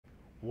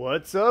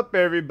What's up,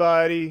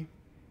 everybody?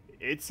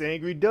 It's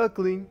Angry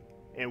Duckling,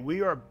 and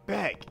we are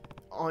back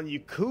on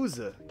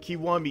Yakuza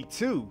Kiwami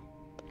 2.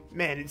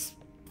 Man, it's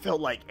felt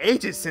like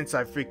ages since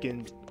I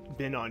freaking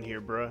been on here,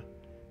 bruh.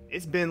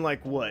 It's been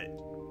like, what?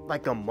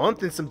 Like a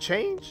month and some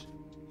change?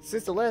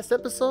 Since the last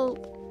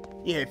episode?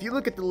 Yeah, if you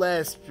look at the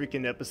last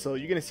freaking episode,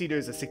 you're gonna see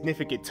there's a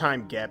significant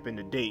time gap in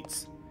the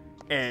dates.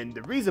 And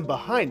the reason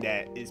behind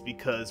that is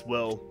because,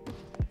 well,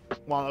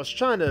 while I was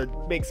trying to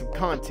make some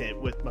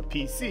content with my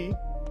PC,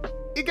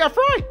 it got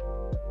fried.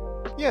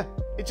 Yeah,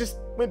 it just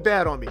went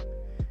bad on me.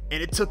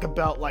 And it took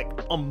about like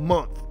a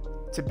month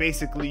to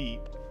basically,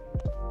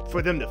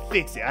 for them to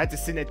fix it. I had to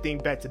send that thing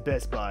back to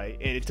Best Buy,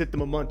 and it took them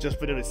a month just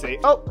for them to say,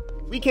 oh,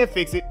 we can't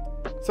fix it.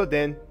 So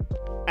then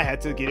I had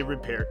to get it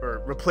repaired,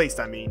 or replaced,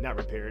 I mean, not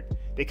repaired.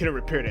 They couldn't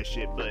repair that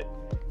shit, but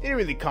it didn't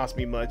really cost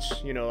me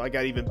much. You know, I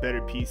got even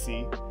better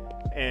PC.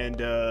 And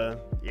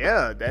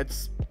yeah,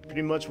 that's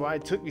pretty much why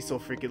it took me so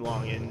freaking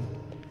long. And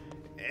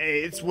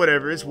hey, it's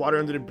whatever, it's water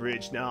under the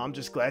bridge now. I'm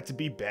just glad to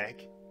be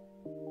back.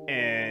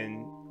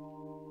 And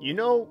you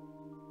know,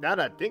 now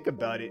that I think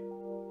about it,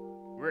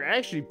 we're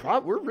actually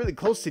we're really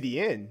close to the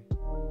end,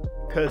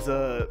 because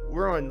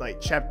we're on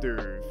like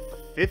chapter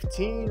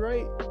 15,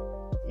 right?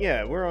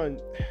 Yeah, we're on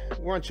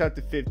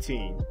chapter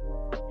 15.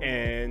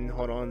 And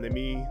hold on, let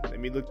me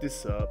look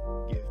this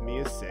up. Give me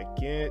a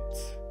second.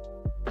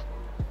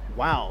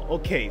 Wow,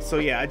 okay, so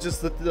yeah, I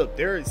just looked it up.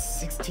 There is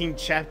 16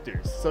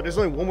 chapters, so there's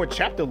only one more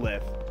chapter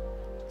left.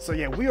 So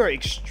yeah, we are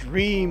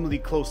extremely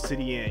close to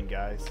the end,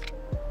 guys.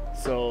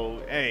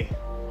 So hey,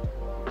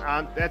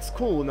 that's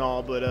cool and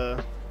all,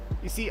 but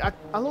you see, I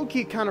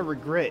low-key kind of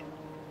regret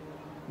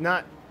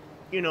not,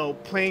 you know,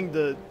 playing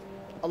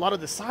a lot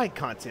of the side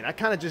content. I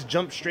kind of just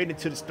jumped straight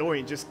into the story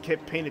and just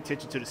kept paying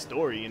attention to the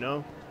story, you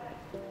know.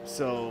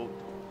 So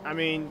I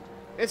mean,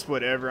 it's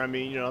whatever. I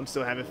mean, you know, I'm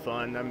still having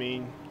fun. I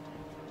mean,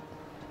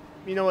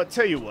 you know what?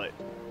 Tell you what,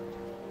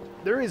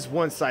 there is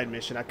one side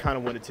mission I kind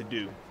of wanted to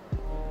do.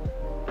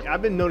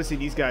 I've been noticing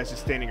these guys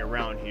just standing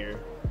around here,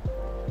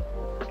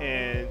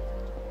 and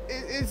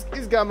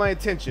it's got my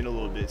attention a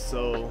little bit.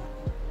 So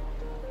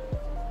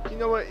you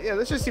know what? Yeah,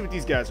 let's just see what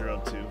these guys are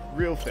up to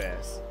real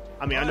fast.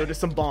 I mean, I know there's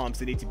some bombs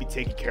that need to be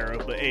taken care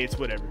of, but hey, it's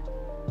whatever.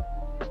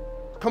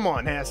 Come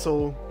on,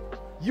 asshole.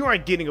 You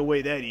aren't getting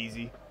away that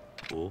easy.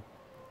 Cool.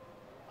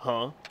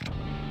 Huh?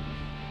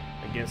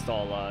 Against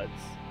all odds.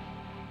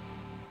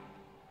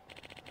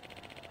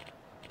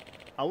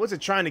 I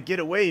wasn't trying to get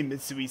away,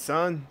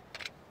 Mitsui-san.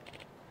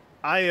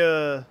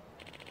 Oh,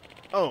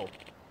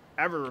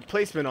 I have a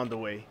replacement on the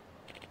way.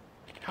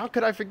 How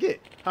could I forget?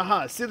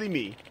 Haha, silly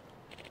me.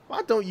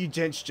 Why don't you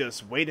gents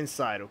just wait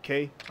inside,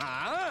 okay?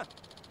 Huh?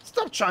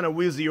 Stop trying to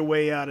weasel your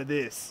way out of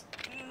this.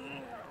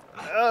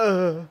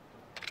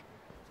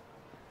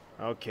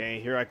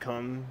 Okay, here I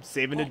come,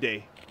 saving the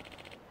day.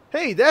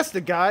 Hey, that's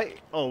the guy.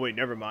 Oh, wait,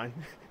 never mind.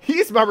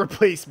 He's my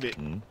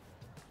replacement.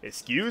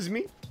 Excuse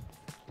me?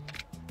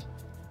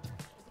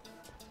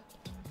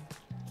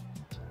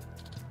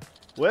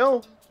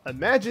 Well,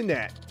 imagine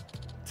that.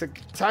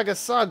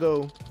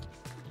 Tagasago.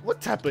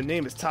 What type of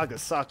name is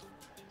Tagasago?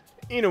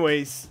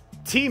 Anyways,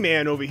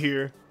 T-Man over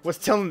here was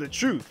telling the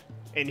truth.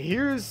 And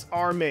here's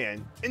our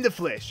man, in the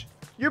flesh.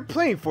 You're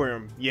playing for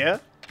him, yeah?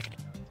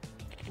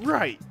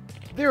 Right.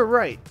 They're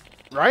right.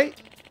 Right?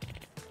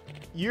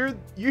 You're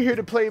here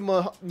to play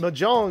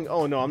Mahjong.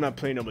 Oh, no, I'm not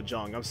playing no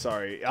Mahjong. I'm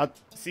sorry. I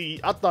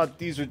thought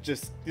this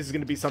is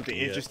going to be something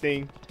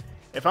interesting.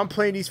 If I'm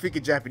playing these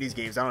freaking Japanese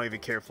games, I don't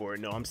even care for it.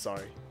 No, I'm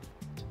sorry.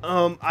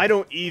 I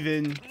don't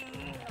even...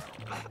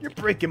 You're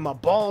breaking my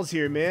balls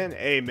here, man.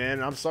 Hey,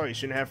 man, I'm sorry. You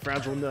shouldn't have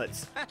fragile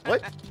nuts.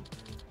 What?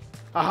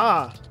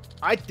 Haha.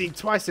 I'd think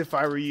twice if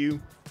I were you.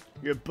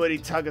 Your buddy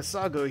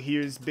Tagasago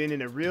here's been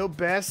in a real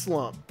bad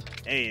slump.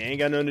 Hey, it ain't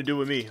got nothing to do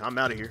with me. I'm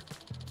out of here.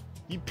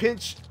 You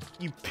pinch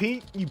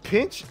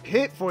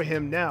hit for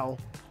him now,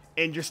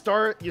 and you're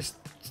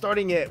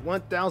starting at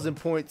 1,000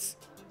 points.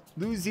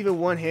 Lose even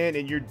one hand,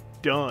 and you're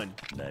done.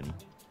 None.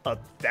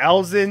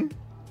 1,000?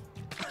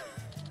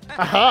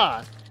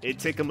 Haha! It'd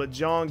take a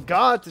Mahjong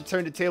god to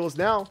turn the tables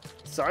now.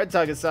 Sorry,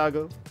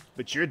 Tagasago,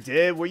 but you're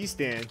dead where you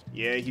stand.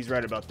 Yeah, he's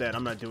right about that.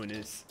 I'm not doing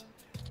this.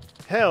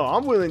 Hell,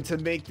 I'm willing to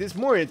make this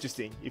more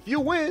interesting. If you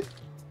win,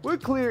 we'll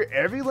clear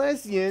every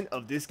last yen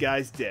of this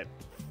guy's debt.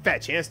 Fat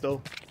chance,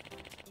 though.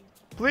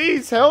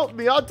 Please help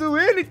me. I'll do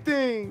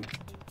anything.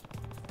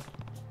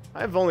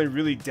 I've only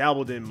really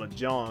dabbled in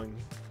Mahjong.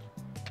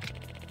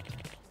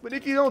 But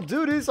if you don't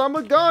do this, I'm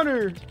a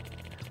goner.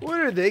 What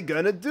are they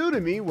gonna do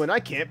to me when I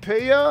can't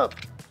pay up?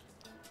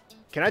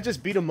 Can I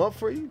just beat them up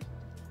for you?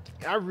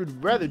 I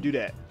would rather do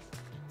that.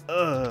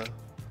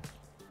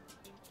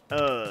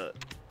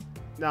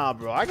 Nah,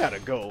 bro, I gotta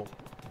go.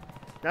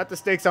 Not the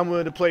stakes I'm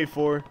willing to play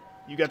for.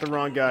 You got the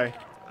wrong guy.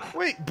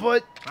 Wait,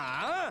 but...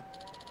 Huh?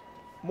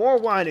 More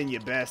whining, you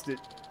bastard.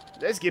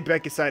 Let's get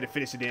back inside and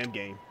finish the damn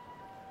game.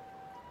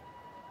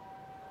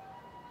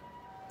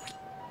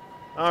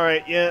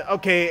 Alright, yeah,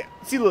 okay.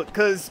 See, look,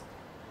 because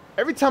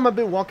every time I've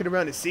been walking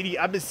around the city,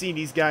 I've been seeing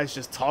these guys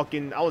just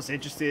talking. I was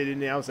interested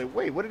in it. I was like,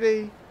 wait, what are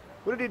they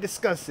What are they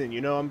discussing?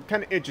 You know, I'm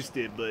kind of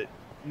interested, but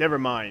never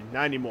mind.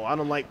 Not anymore. I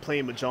don't like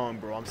playing Mahjong,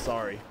 bro. I'm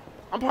sorry.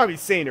 I'm probably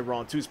saying it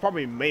wrong, too. It's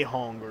probably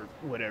Mahjong or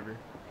whatever.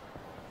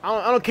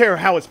 I don't care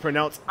how it's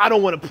pronounced. I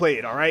don't want to play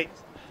it, alright?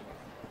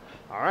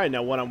 Alright,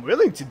 now what I'm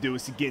willing to do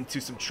is to get into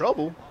some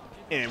trouble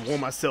and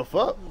warm myself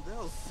up.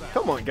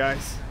 Come on,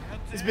 guys.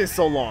 It's been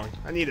so long.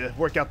 I need to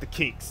work out the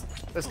kinks.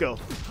 Let's go.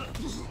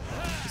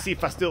 Let's see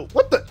if I still...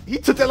 What the? He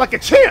took that like a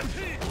champ.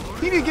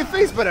 He didn't get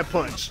faced by that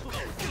punch.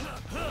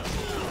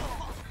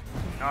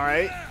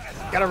 Alright.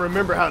 Gotta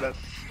remember how to...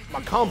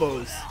 My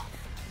combos.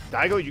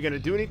 Daigo, you gonna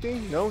do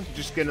anything? No? You're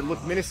just gonna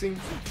look menacing?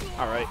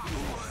 Alright.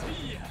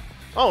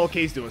 Oh,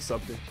 okay, he's doing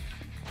something.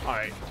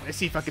 Alright. Let's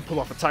see if I can pull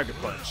off a tiger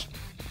punch.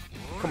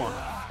 Come on.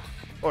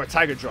 Or a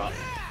tiger drop.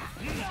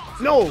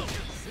 No!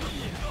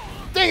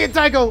 Dang it,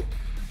 Daigo!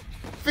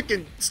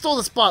 Freaking stole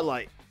the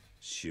spotlight.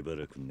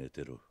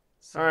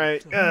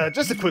 Alright,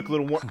 just a quick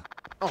little one.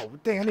 Oh,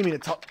 dang, I didn't mean to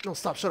talk. No,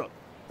 stop, shut up.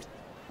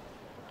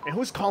 And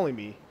who's calling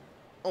me?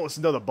 Oh, it's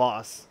another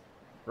boss.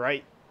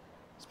 Right?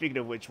 Speaking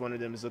of which, one of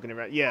them is looking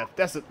around. Yeah,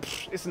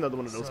 it's another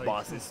one of those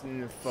bosses.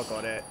 Fuck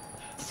all that.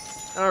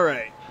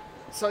 Alright.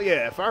 So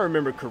yeah, if I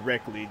remember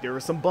correctly, there were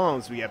some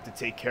bombs we have to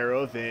take care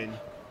of, and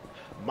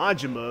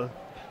Majima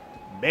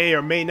may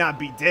or may not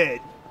be dead.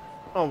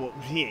 Oh, well,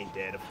 he ain't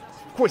dead. Of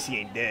course he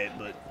ain't dead,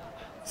 but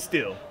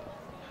still.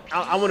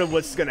 I wonder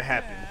what's gonna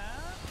happen.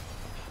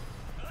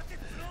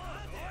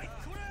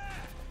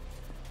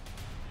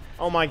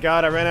 Oh my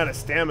god, I ran out of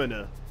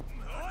stamina.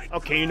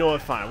 Okay, you know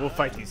what? Fine. We'll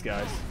fight these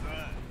guys.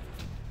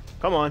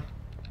 Come on.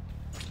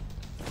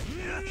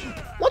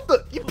 What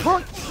the? You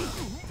punk?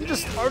 You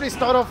just already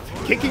start off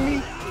kicking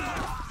me?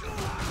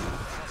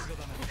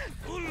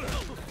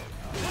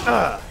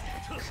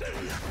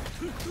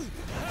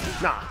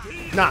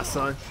 Nah,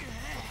 son.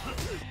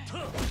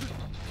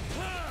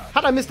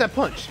 How'd I miss that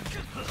punch?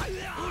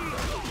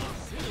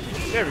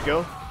 There we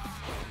go.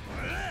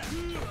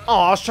 Oh,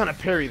 I was trying to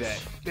parry that.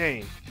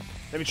 Dang.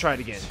 Let me try it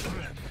again.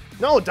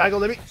 No,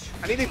 Daigo,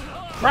 I need to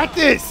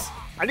practice!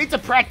 I need to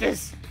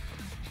practice!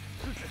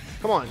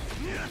 Come on.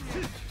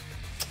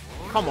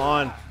 Come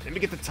on. Let me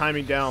get the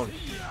timing down.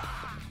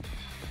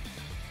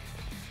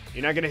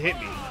 You're not gonna hit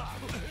me.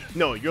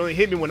 No, you only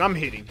hit me when I'm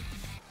hitting.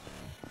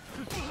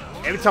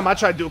 Every time I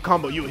try to do a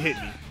combo, you hit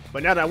me.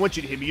 But now that I want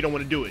you to hit me, you don't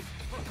want to do it.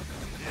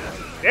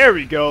 There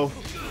we go.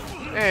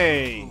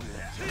 Dang.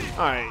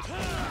 Alright.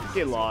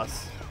 Get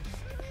lost.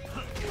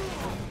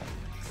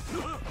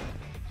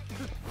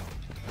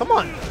 Come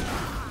on.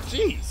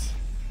 Jeez.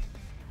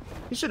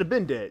 He should have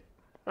been dead.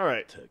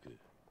 Alright.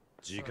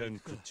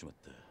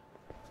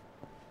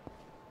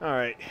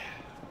 Alright.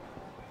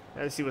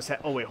 Let's see what's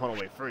happening. Oh, wait. Hold on.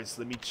 Wait. First,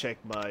 let me check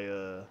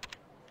my,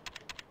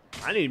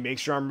 I need to make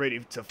sure I'm ready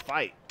to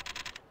fight.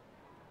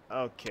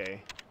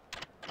 Okay.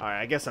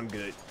 Alright. I guess I'm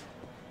good.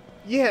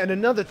 Yeah, and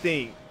another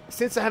thing.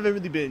 Since I haven't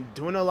really been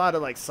doing a lot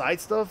of, like, side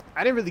stuff,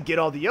 I didn't really get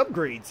all the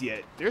upgrades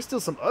yet. There's still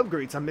some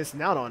upgrades I'm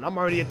missing out on. I'm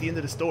already at the end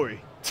of the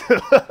story.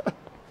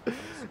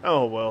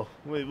 Oh, well.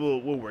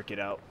 We'll work it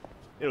out.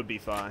 It'll be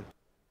fine.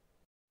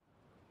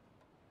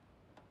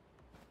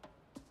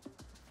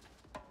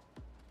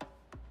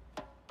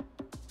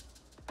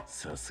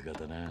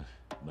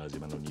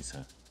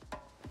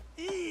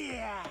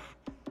 Yeah.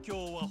 今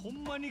日はほ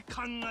んまに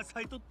勘が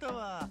咲いとった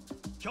わ。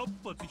百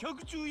発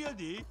百中や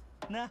で。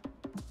な。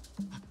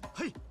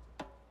はい。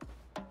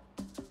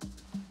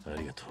あ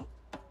りがと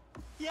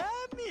う。や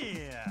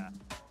めや。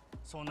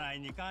そない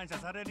に感謝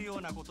されるよ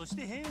うなことし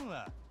てへん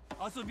わ。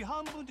遊び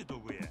半分ってと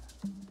こや。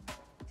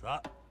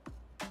さあ、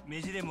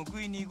飯でも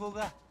食いに行こう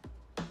か。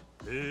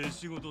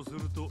仕事す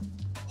ると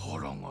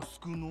腹がす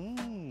くのう。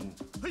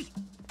はい。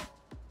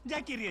じゃ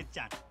あキリエち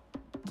ゃん。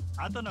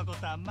後のこ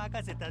とは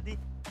任せたで。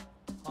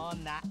ほ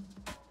な。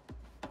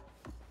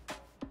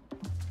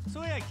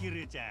そうやキ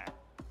リエちゃん。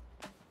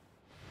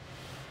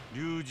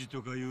リュウジ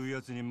とかいう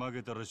やつに負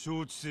けたら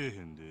承知せえへ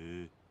ん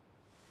で。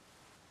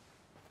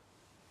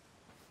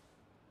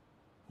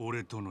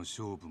俺との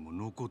勝負も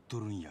残っと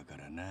るんやか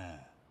らな。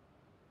あ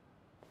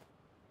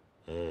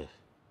あ。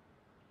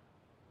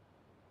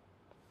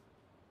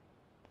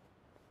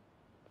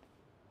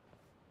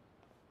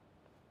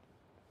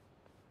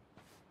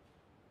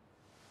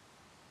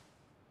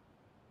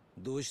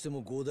どうして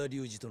も合田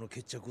隆二との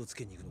決着をつ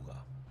けに行くの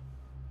か。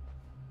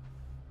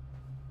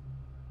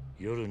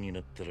夜にな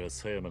ったら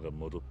狭山が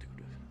戻ってく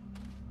る。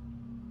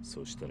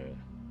そうしたら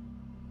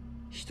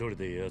一人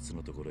で奴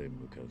のところへ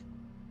向かう。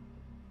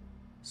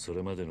そ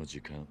れまでの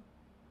時間、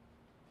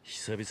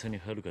久々に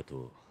遥か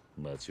と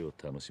街を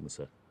楽しむ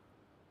さ。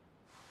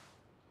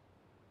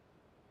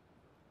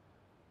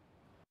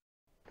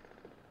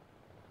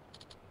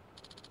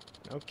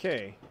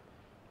Okay.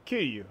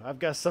 Kiryu, I've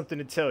got something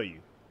to tell you.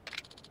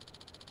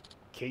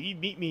 Can you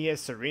meet me at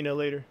Serena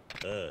later?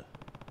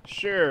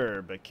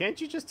 Sure, but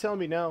can't you just tell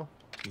me now?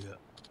 Yeah.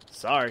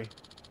 Sorry,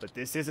 but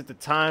this isn't the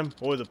time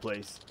or the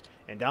place.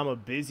 And I'm a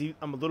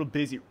little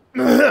busy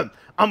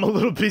I'm a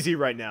little busy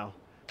right now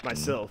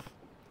myself.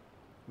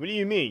 What do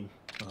you mean?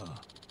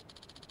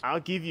 I'll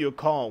give you a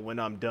call when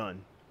I'm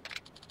done.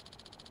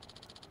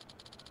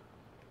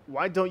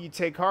 why don't you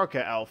take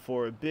Haruka out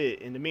for a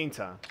bit in the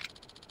meantime?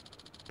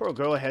 Poor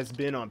girl has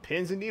been on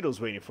pins and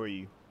needles waiting for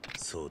you.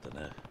 そうだ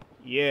な。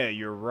 Yeah,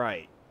 you're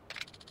right.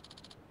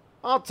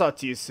 I'll talk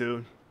to you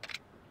soon.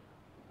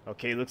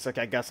 Okay, looks like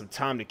I got some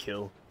time to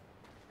kill.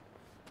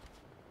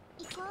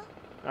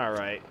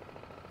 Alright.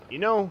 You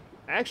know,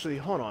 actually,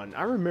 hold on.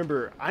 I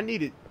remember I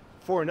needed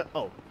for an...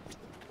 Oh.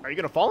 Are you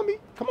gonna follow me?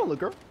 Come on,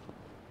 little girl.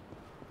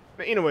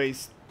 But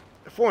anyways,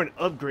 for an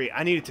upgrade,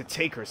 I needed to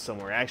take her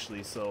somewhere,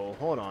 actually. So,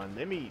 hold on.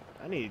 I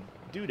need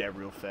to do that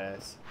real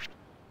fast.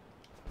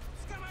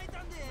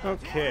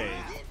 Okay.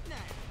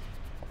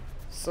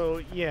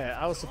 So, yeah,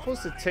 I was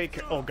supposed to take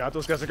her... Oh, God,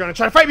 those guys are gonna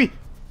try to fight me!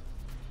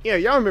 Yeah,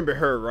 y'all remember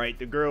her, right?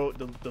 The girl,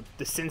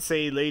 the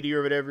sensei lady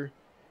or whatever.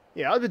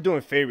 Yeah, I've been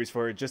doing favors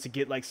for her just to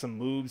get, like, some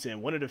moves,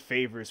 and one of the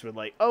favors were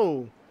like,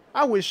 oh,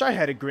 I wish I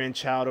had a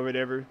grandchild or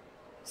whatever.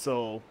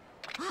 So,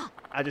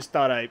 I just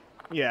thought I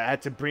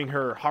had to bring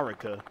her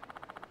Haruka.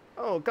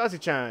 Oh,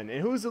 Kazu-chan,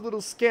 and who's the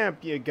little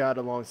scamp you got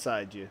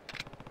alongside you?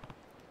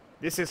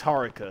 This is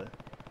Haruka.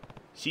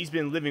 She's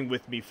been living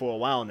with me for a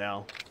while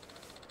now.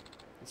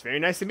 It's very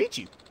nice to meet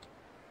you.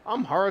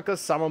 I'm Haruka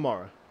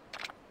Samamara.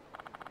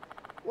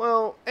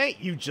 Well, ain't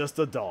you just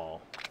a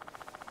doll?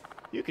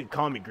 You can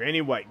call me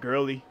Granny White,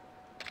 girly.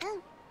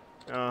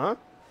 Uh-huh.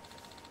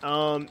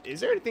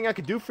 Is there anything I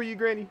could do for you,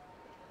 Granny?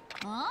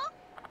 Huh?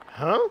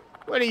 Huh?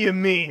 What do you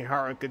mean,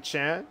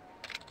 Haruka-chan?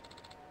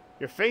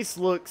 Your face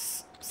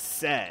looks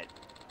sad.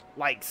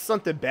 Like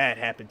something bad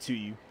happened to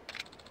you.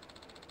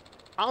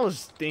 I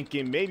was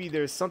thinking maybe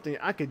there's something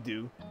I could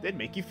do that'd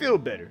make you feel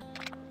better.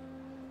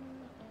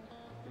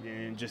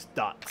 And just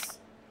dots.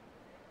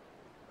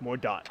 More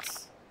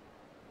dots.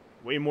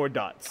 Way more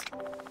dots.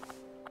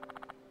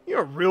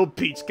 You're a real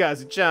peach,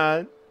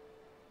 Kazu-chan.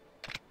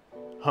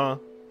 Huh?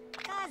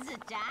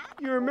 Kazu-chan?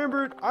 You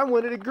remembered I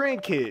wanted a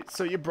grandkid,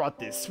 so you brought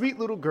this sweet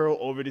little girl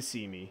over to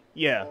see me.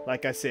 Yeah,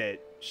 like I said,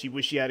 she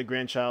wished she had a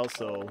grandchild,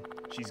 so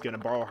she's gonna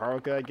borrow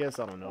Haruka, I guess.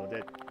 I don't know.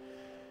 That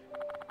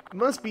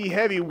must be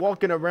heavy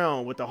walking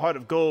around with a heart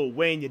of gold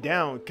weighing you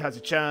down,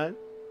 Kazu-chan.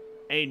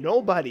 Ain't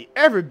nobody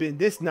ever been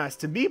this nice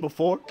to me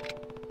before.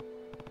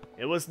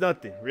 It was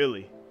nothing,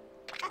 really.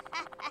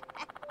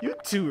 You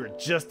two are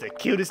just the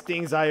cutest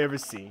things I ever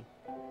seen.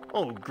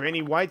 Oh,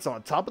 Granny White's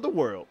on top of the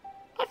world.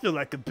 I feel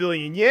like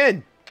 1,000,000,000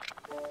 yen.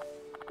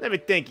 Let me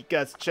thank you,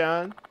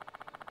 Kazu-chan.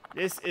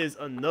 This is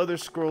another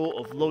scroll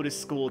of Lotus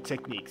School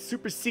techniques.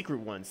 Super secret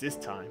ones this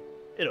time.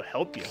 It'll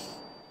help you.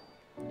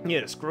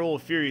 Yeah, the scroll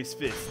of Furious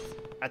Fist.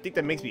 I think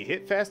that makes me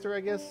hit faster, I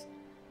guess.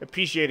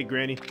 Appreciate it,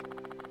 Granny.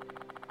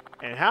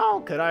 And how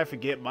could I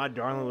forget my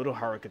darling little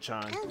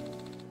Haruka-chan?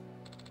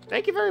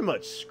 Thank you very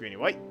much, Granny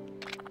White.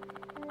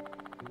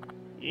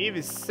 You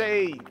even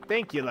say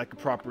thank you like a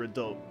proper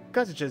adult.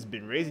 Kazu-chan's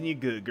been raising you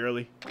good,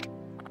 girly.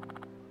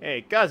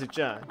 Hey,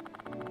 Kazu-chan.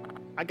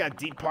 I got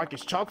deep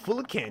pockets chock full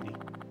of candy.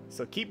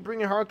 So keep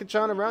bringing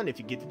Haruka-chan around if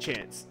you get the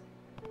chance.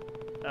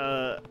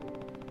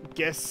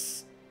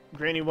 Guess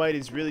Granny White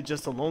is really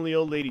just a lonely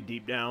old lady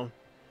deep down.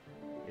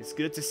 It's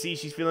good to see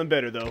she's feeling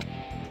better, though.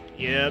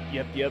 Yep.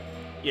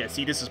 Yeah,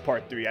 see, this is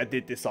part 3. I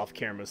did this off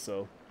camera,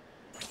 so...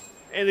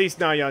 At least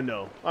now y'all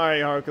know.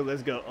 Alright, Haruka,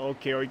 let's go.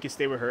 Okay, or you can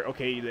stay with her.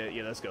 Okay,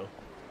 yeah, let's go.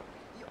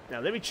 Now,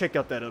 let me check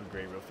out that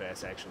upgrade real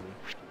fast, actually.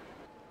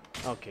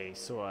 Okay,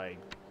 so I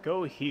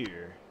go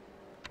here.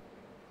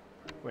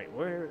 Wait,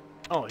 where?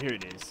 Oh, here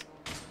it is.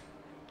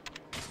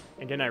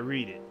 And then I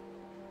read it.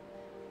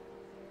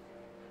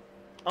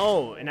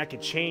 Oh, and I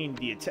can chain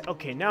the attack.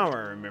 Okay, now I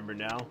remember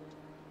now.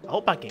 I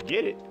hope I can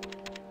get it.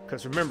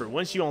 Because remember,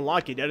 once you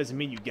unlock it, that doesn't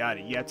mean you got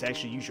it. You have to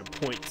actually use your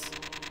points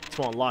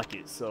to unlock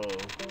it. So,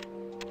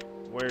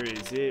 where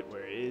is it?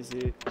 Where is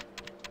it?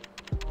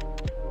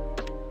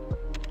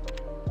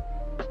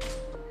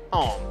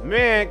 Oh,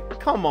 man.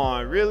 Come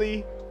on,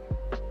 really?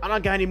 I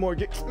don't got any more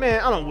gifts. Man,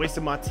 I don't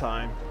wasted my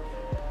time.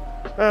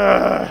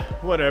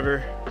 Whatever.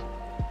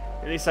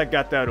 At least I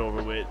got that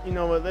over with. You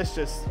know what? Let's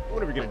just...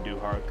 What are we going to do,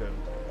 Haruka?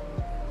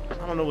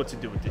 I don't know what to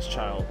do with this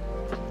child.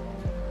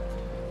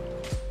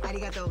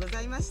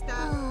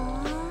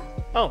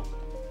 Oh.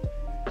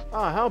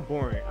 Ah, how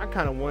boring. I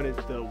kind of wanted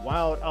the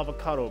wild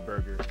avocado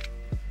burger.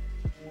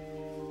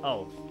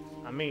 Oh.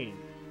 I mean,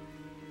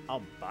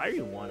 I'll buy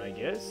you one, I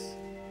guess.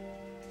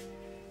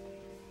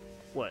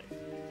 What?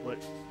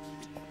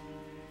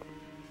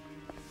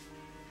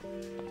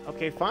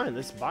 Okay, fine.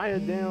 Let's buy a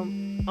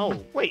damn...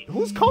 Oh, wait.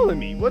 Who's calling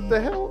me? What the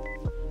hell?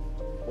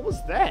 What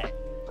was that?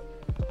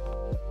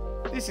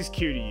 This is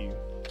Kiryu.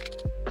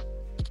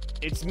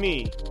 It's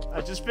me.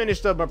 I just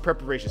finished up my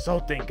preparations. Oh,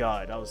 thank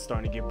God. I was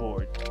starting to get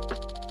bored.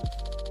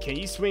 Can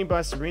you swing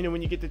by Serena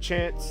when you get the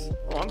chance?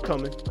 Oh, I'm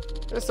coming.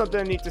 There's something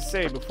I need to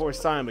say before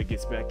Sayama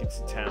gets back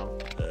into town.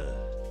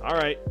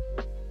 Alright.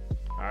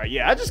 Alright,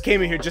 yeah. I just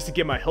came in here just to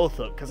get my health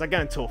up because I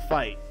got into a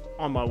fight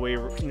on my way,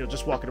 you know,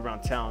 just walking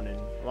around town and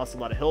lost a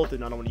lot of health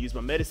and I don't want to use my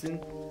medicine.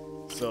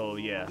 So,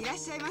 yeah. Get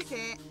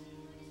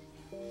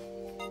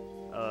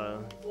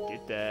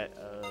that.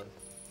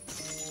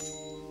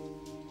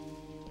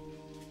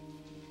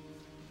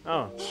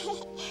 Oh.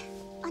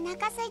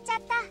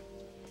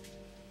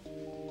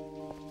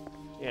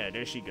 Yeah,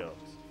 there she goes.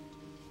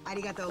 あ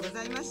りがとうご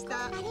ざいまし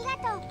た。ありが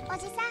とう、お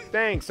じさん。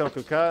 Thanks,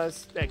 Uncle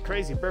Cuz. That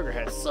crazy burger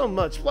has so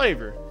much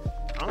flavor.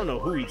 I don't know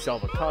who eats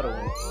avocado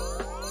in it.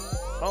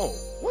 Oh,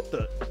 what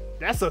the?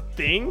 That's a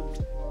thing?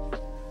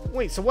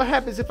 Wait, so what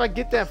happens if I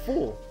get that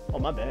full? Oh,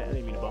 my bad. I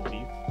didn't mean to bump into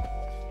you.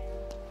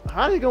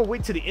 How are they gonna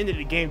wait till the end of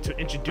the game to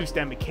introduce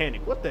that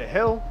mechanic? What the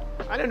hell?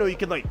 I didn't know you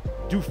could, like,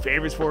 do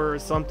favors for her or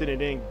something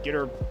and then get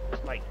her,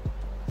 like,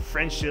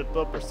 friendship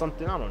up or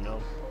something. I don't know.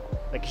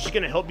 Like, is she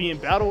gonna help me in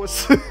battle? Or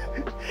is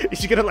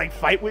she gonna, like,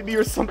 fight with me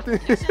or something?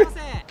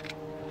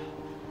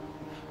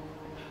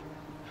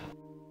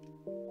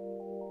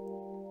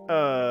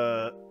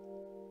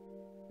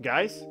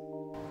 Guys?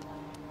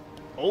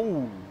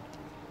 Oh.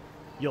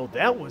 Yo,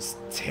 that was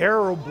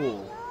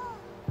terrible.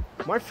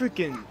 My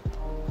freaking...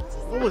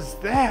 What was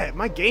that?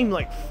 My game,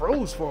 like,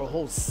 froze for a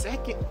whole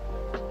second.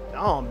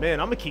 Oh, man,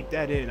 I'm gonna keep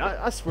that in.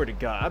 I swear to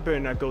God, I better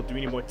not go through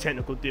any more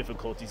technical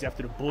difficulties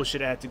after the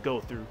bullshit I had to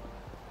go through.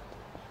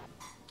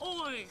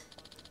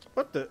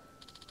 What the?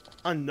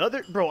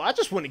 Another? Bro, I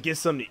just want to get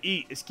something to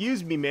eat.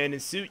 Excuse me, man in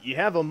suit. You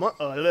have a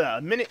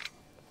minute?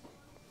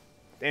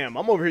 Damn,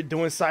 I'm over here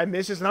doing side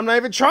missions and I'm not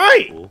even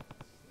trying.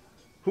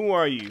 Who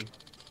are you?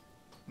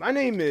 My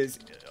name is...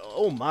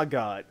 Oh my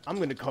God. I'm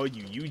going to call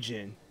you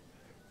Yujin.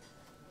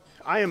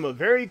 I am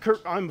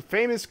I'm a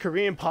famous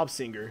Korean pop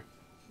singer.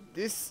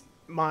 This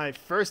my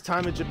first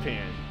time in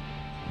Japan.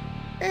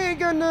 Ain't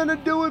got nothing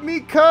to do with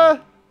me, cuh.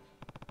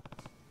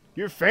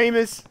 You're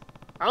famous.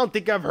 I don't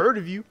think I've heard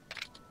of you.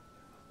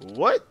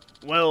 What?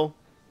 Well,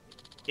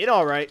 it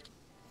alright.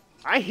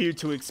 I here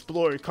to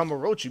explore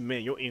Kamurocho.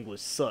 Man, your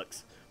English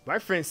sucks. My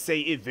friends say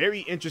it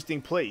very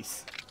interesting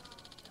place.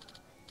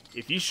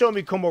 If you show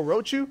me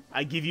Kamurocho,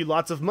 I give you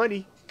lots of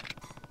money.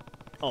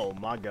 Oh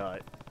my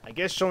God. I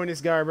guess showing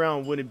this guy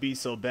around wouldn't be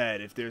so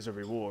bad if there's a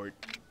reward.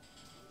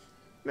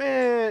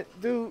 Man,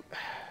 dude.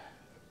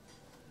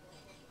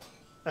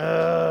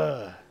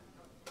 I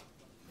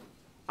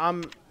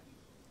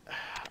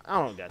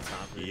don't got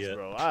time for this,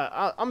 bro.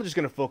 I'm just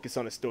gonna focus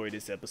on the story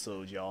this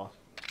episode, y'all.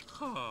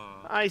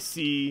 I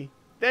see.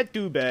 That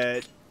dude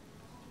bad.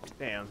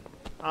 Damn.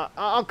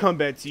 I'll come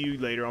back to you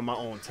later on my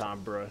own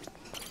time, bro.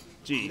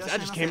 Jeez, I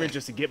just came here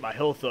just to get my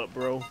health up,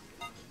 bro.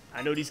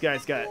 I know these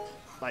guys got,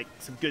 like,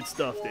 some good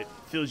stuff that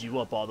fills you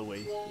up all the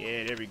way.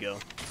 Yeah, there we go.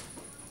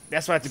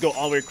 That's why I have to go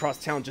all the way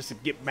across town just to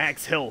get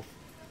max health.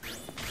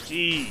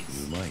 Jeez.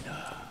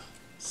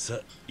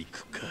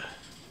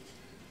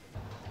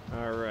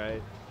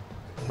 Alright.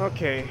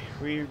 Okay,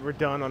 we're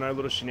done on our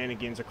little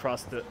shenanigans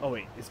across the... Oh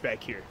wait, it's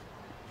back here.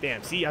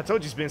 Damn, see, I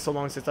told you it's been so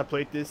long since I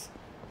played this.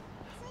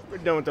 We're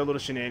done with our little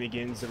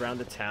shenanigans around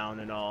the town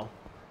and all.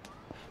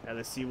 Now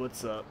let's see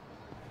what's up.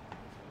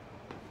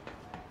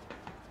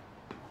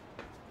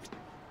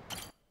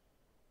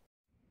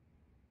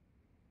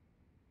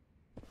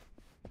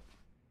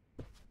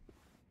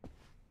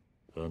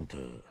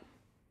 Anta,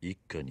 一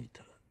家にい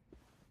た。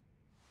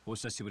お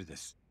久しぶりで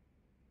す。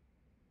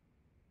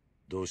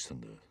どうした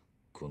んだ、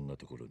こんな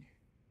ところに。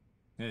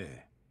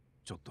ええ、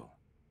ちょっと。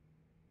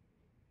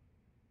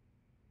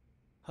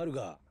春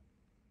が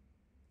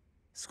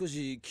少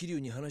し桐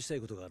生に話した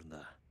いことがあるん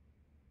だ。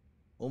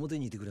表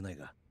にいてくれない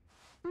か。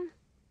うん、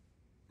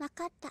わ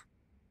かった。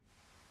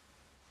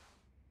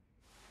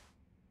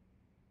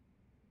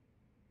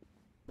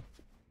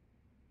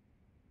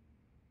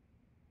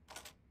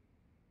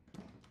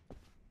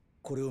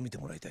これを見て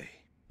もらいたい。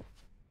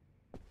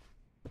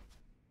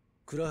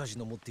倉橋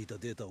の持っていた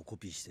データをコ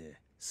ピーして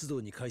須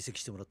藤に解析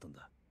してもらったん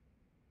だ。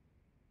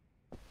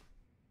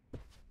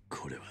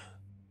これは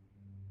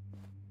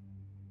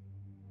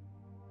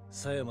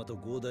狭山と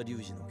合田隆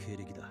二の経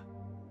歴だ。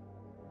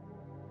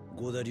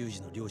合田隆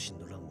二の両親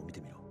の欄を見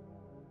てみろ。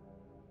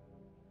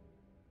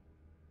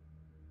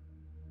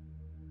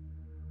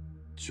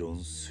ジョ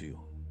ン・スヨ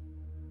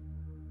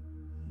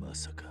ン。ま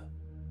さか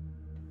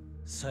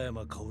狭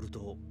山薫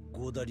と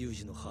合田隆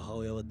二の母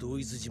親は同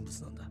一人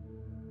物なんだ。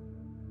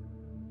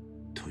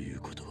という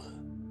ことは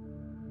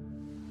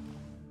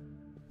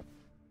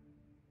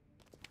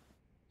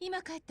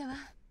今帰ったわ。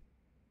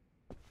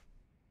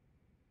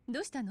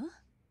どうしたの？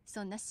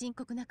そんな深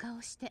刻な顔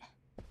をして。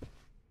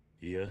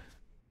いや、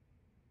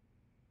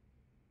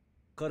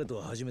彼と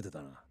は初めて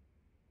だな。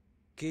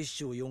警視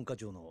庁4課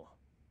長の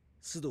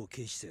須藤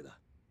警視正だ。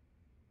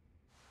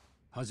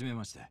はじめ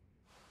まして。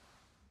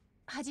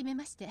はじめ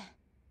まして。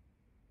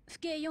府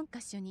警4カ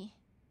所に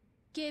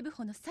警部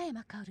補の狭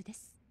山薫で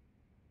す。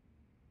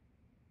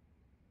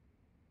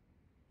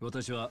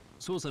私は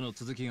捜査の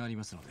続きがあり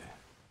ますので、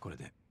これ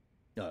で。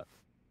あ、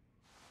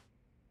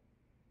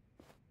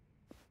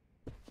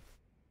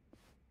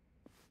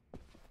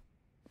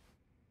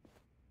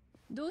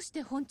どうし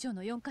て本庁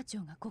の4課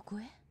長がここ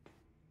へ？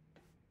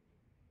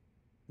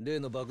例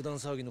の爆弾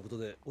騒ぎのこと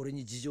で俺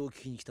に事情を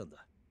聞きに来たん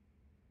だ。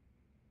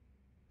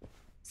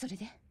それ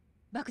で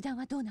爆弾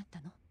はどうなった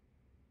の？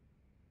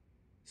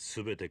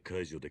すべて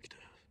解除できた。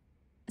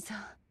そう。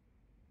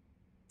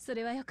そ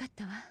れはよかっ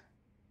たわ。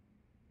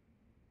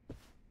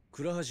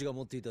倉橋が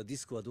持っていたディ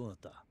スクはどうなっ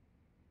た？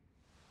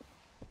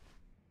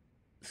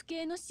不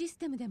敬のシス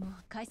テムでも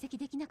解析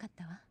できなかっ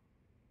たわ。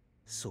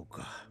そう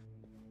か。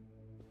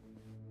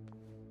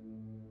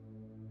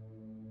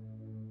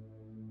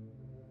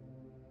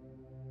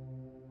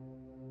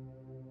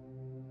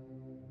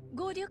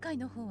合流会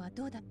の方は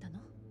どうだったの？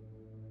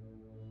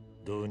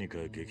どうにか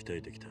撃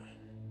退できた。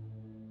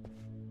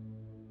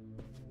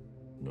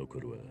残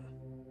るは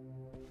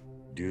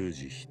龍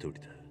二一人だ。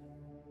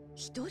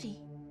一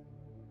人？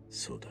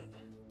そうだ。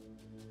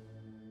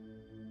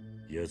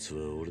奴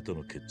は俺と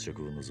の決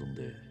着を望ん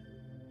で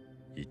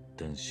一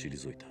旦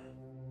退いた。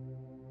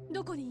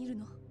どこにいる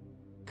の？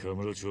カ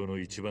ムロ町の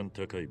一番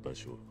高い場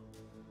所、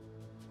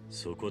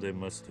そこで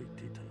待つと言っ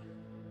ていた。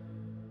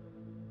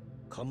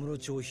カムロ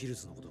町ヒル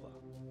ズのことか？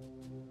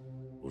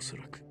おそ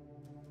らく。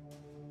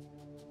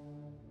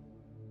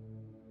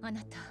あな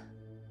た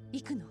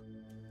行くの？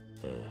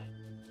あ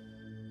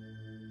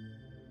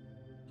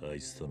あ、あ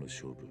いつとの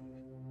勝負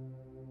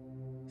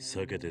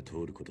避けて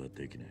通ることは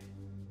できない。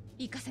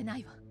行かせな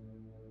いわ。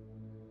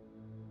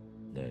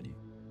何？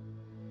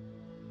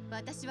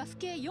私は府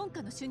警4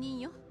課の主任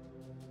よ。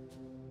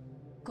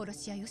殺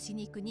し合いをし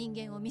に行く人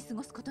間を見過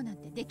ごすことなん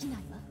てできな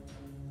いわ。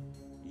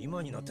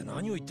今になって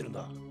何を言ってるん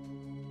だ？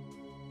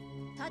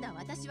ただ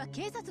私は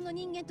警察の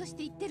人間とし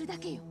て言ってるだ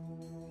けよ。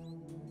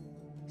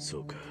そ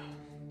うか。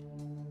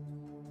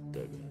だ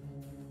が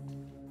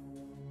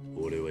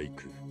俺は行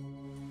く。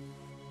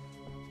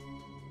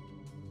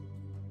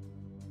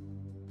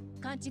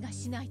勘違い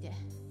しないで。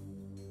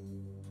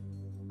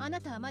あな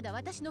たはまだ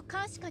私の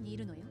監視下にい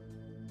るのよ。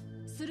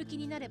する気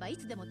になればい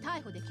つでも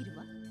逮捕できる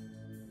わ。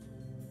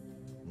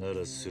な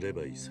らすれ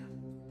ばいいさ。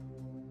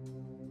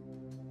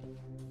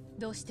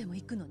どうしても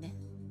行くのね。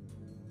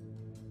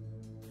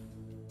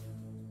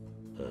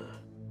あ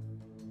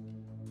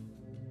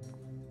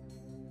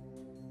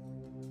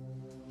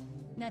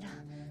あ。なら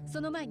そ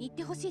の前に行っ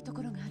てほしいと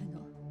ころがあるの。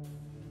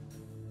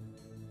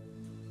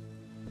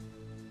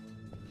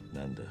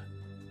なんだ？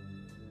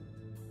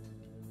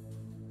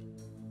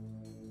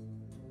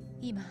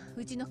今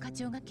うちの課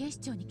長が警視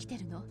庁に来て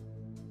るの。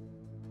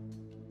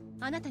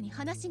あなたに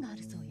話があ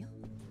るそうよ。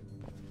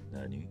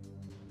何？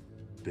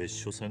別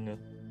所さんが？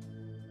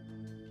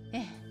え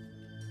え。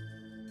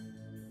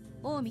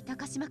近江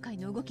高島会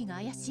の動きが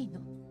怪しいの。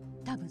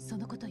多分そ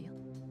のことよ。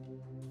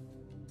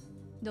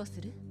どう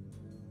する？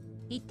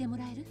言っても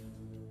らえる？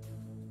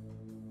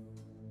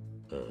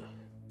あ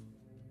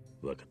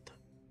あ、わかった。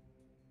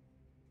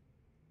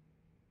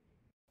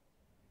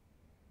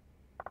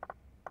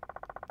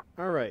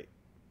Alright,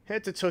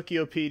 head to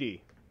Tokyo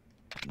PD.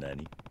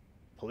 何？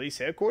 Police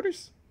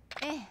headquarters?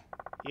 ええ。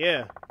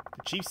 Yeah,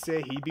 the chief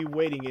said he'd be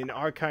waiting in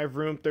Archive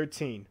Room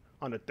 13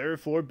 on the third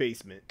floor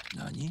basement.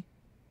 何？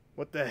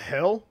 What the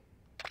hell?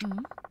 う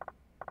ん？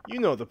 You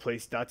know the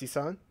place,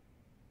 Dati-san.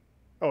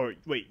 Oh,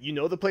 wait, you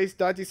know the place,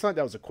 Dati-san?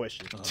 That was a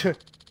question.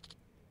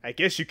 I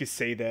guess you could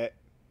say that.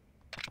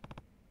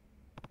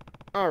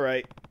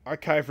 Alright,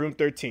 Archive Room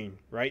 13,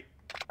 right?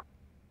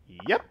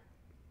 Yep.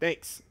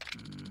 Thanks.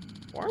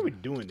 Why are we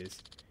doing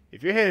this?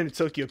 If you're heading to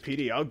Tokyo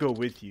PD, I'll go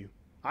with you.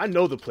 I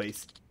know the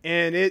place,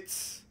 and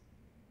it's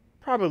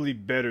probably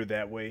better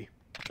that way.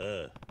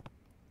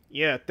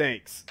 Yeah,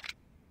 thanks.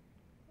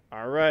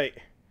 Alright.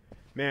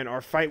 Man,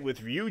 our fight with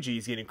Ryuji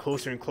is getting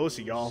closer and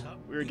closer, y'all.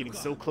 We're getting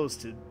so close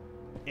to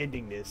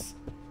ending this.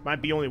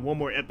 Might be only one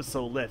more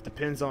episode left.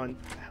 Depends on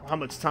how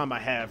much time I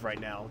have right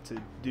now to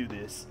do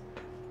this.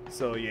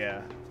 So,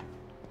 yeah.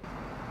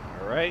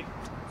 Alright.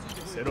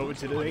 Let's head over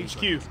to the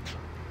HQ.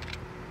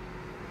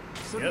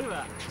 Yep.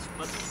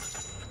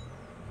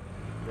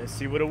 Let's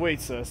see what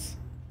awaits us.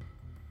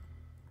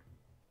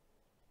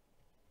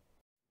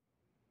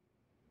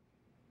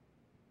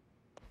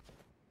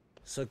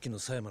 さっきの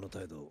狭山の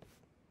態度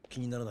気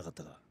にならなかっ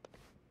たか？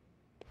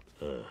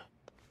ああ。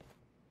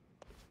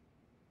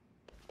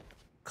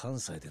関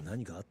西で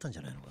何かあったんじ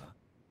ゃないのか？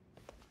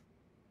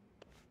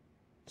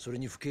それ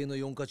に府警の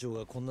4課長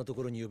がこんなと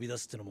ころに呼び出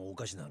すってのもお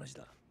かしな話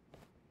だ。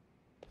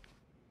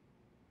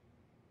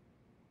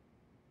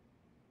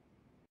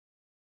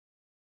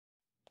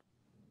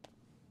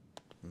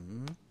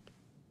ん？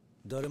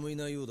誰もい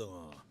ないようだが、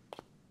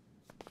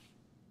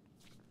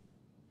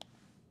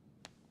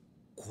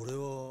これ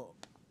は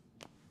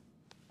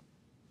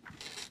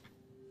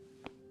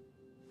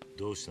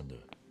どうしたんだ？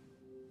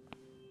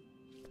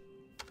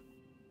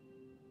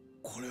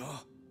これ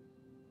は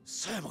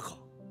狭山か？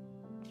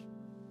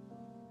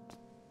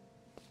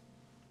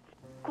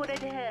これ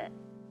で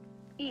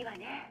いいわ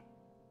ね。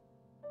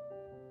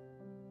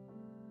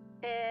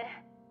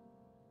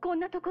こん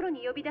なところ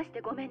に呼び出し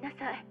てごめんなさ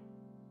い。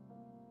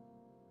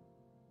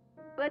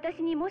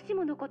私にもし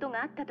ものこと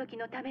があった時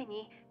のため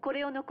にこ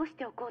れを残し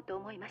ておこうと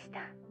思いました。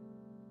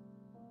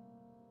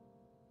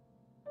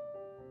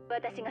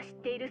私が知っ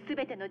ているす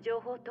べての情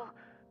報と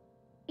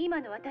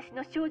今の私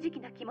の正直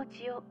な気持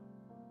ちを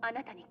あ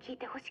なたに聞い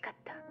てほしかっ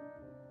た。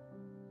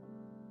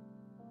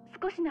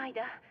少しの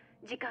間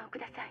時間をく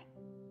ださい。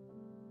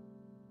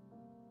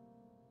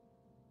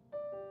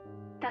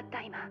たっ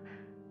た今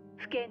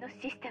府警の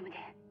システムで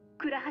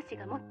倉橋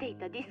が持ってい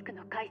たディスク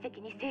の解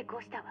析に成功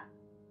したわ。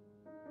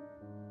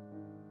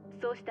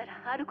そうしたら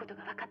あること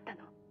が分かった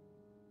の。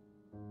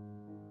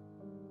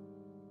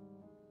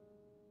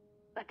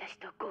私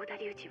と郷田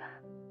隆二は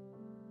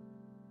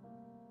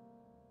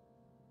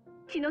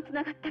血のつ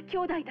ながった兄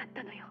弟だっ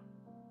たのよ。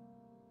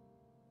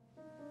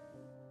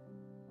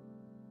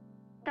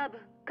多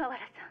分河原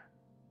さ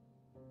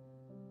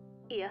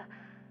ん、いや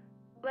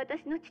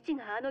私の父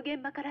があの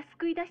現場から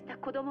救い出した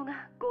子供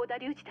が郷田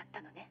隆二だっ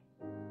たのね。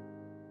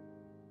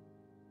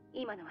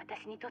今の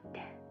私にとって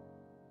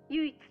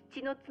唯一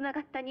血のつなが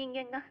った人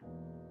間が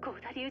郷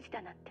田隆二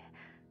だなんて、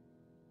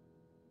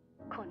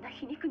こんな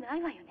皮肉な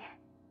いわよね。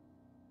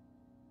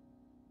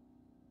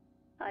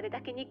あれだ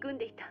け憎ん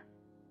でいた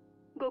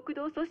極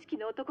道組織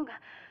の男が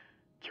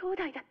兄弟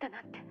だった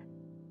なんて。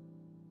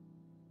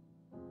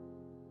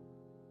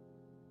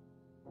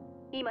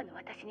今の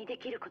私にで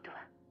きること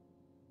は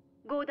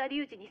郷田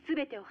隆二に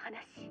全てを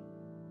話し、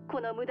こ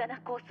の無駄な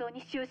構想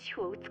に終止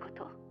符を打つこ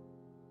と。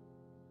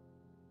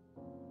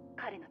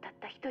彼のたっ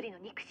た一人の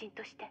肉親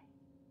として、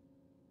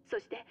そ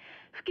して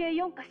府警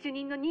4課主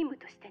任の任務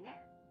として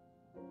ね。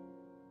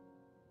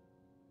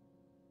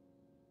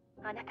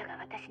あなたが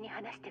私に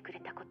話してくれ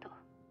たこと、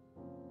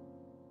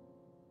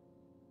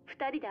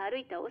二人で歩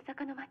いた大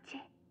阪の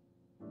街、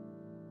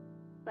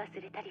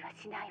忘れたりは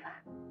しないわ。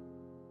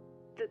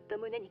ずっと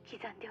胸に刻ん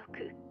でお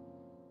く。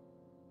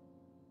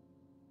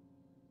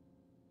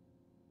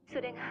そ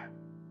れが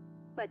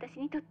私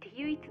にとって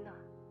唯一の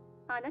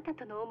あなた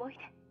との思い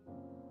出。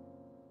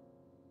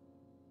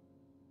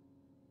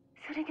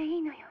それでい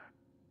いのよ。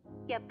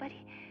やっぱ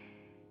り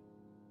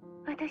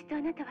私と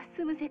あなたは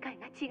住む世界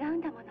が違う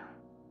んだもの。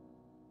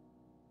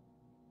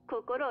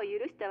心を許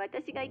した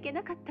私がいけ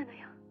なかったの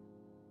よ。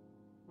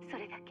そ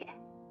れだけ。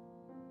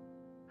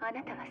あ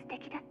なたは素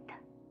敵だった。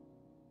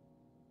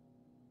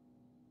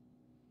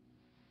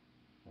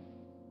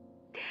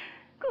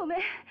ごめん、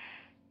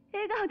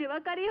笑顔で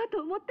別れよう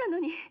と思ったの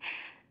に。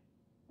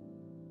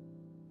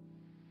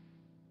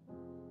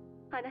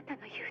あなた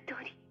の言う通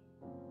り、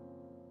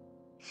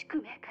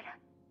宿命から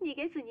逃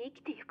げずに生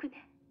きてゆく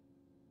ね。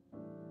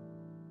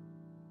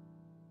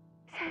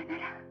さよな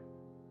ら。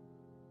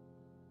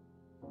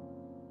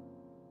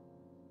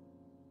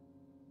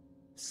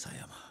狭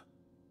山。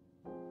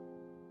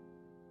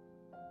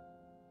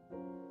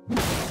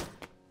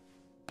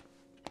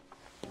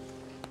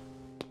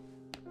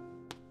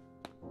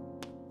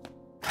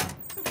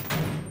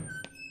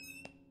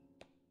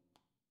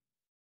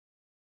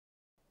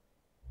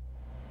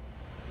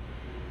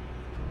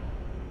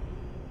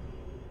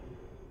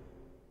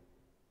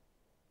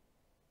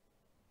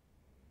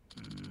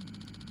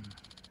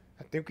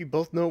I think we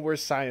both know where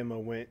Sayama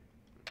went.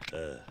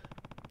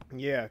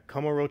 Yeah,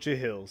 Kamurocho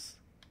Hills.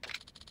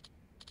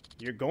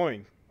 You're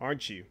going,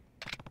 aren't you?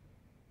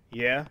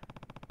 Yeah?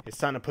 It's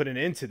time to put an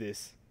end to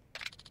this.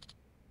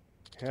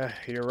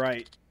 You're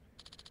right.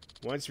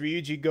 Once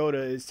Ryuji Goda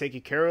is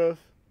taken care of,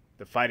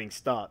 the fighting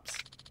stops.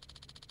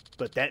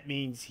 But that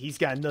means he's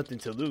got nothing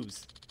to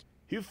lose.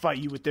 He'll fight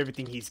you with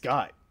everything he's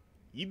got.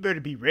 You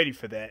better be ready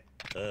for that.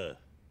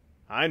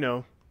 I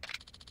know.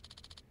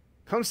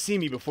 Come see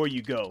me before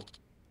you go.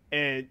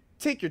 And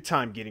take your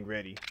time getting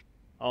ready.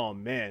 Oh,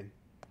 man.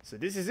 So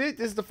this is it?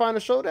 This is the final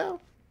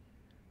showdown?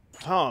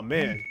 Oh,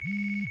 man.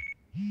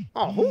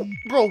 Oh, who?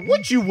 Bro,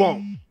 what you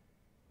want?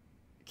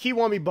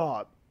 Kiwami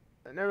Bob.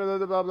 I never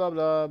loved the blah, blah,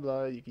 blah,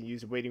 blah. You can use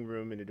the waiting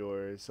room and the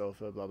door,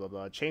 sofa, blah, blah,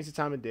 blah. Change the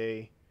time of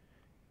day.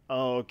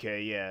 Oh,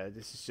 okay, yeah.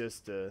 This is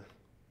just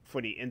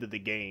for the end of the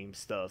game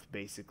stuff,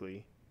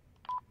 basically.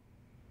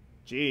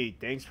 Gee,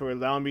 thanks for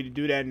allowing me to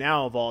do that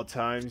now of all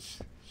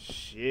times.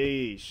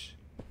 Sheesh.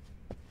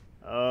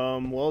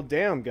 Well,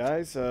 damn,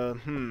 guys. I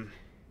don't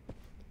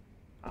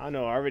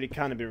know. I already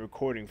kind of been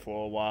recording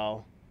for a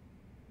while.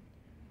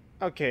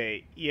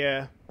 Okay,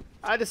 yeah.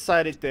 I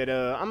decided that,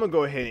 I'm gonna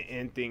go ahead and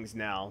end things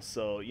now.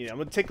 So, you know, I'm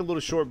gonna take a little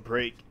short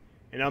break.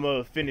 And I'm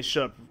gonna finish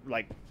up,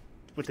 like,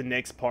 with the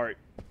next part.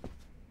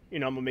 You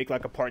know, I'm gonna make,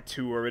 like, a part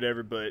 2 or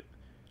whatever. But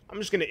I'm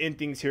just gonna end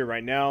things here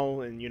right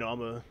now. And, you know, I'm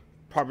gonna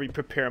probably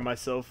prepare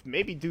myself.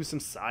 Maybe do some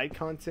side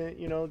content,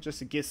 you know, just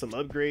to get some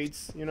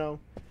upgrades, you know.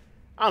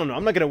 I don't know.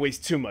 I'm not going to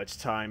waste too much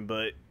time,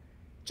 but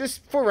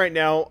just for right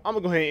now, I'm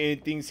going to go ahead and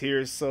end things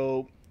here.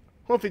 So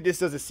hopefully this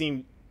doesn't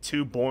seem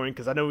too boring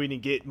because I know we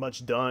didn't get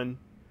much done.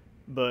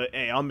 But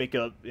hey, I'll make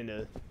it up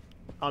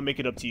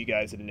to you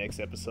guys in the next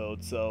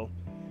episode. So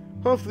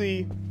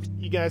hopefully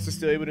you guys are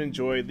still able to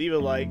enjoy. Leave a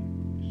like,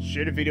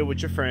 share the video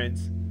with your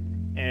friends,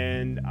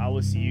 and I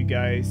will see you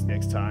guys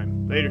next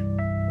time.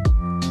 Later.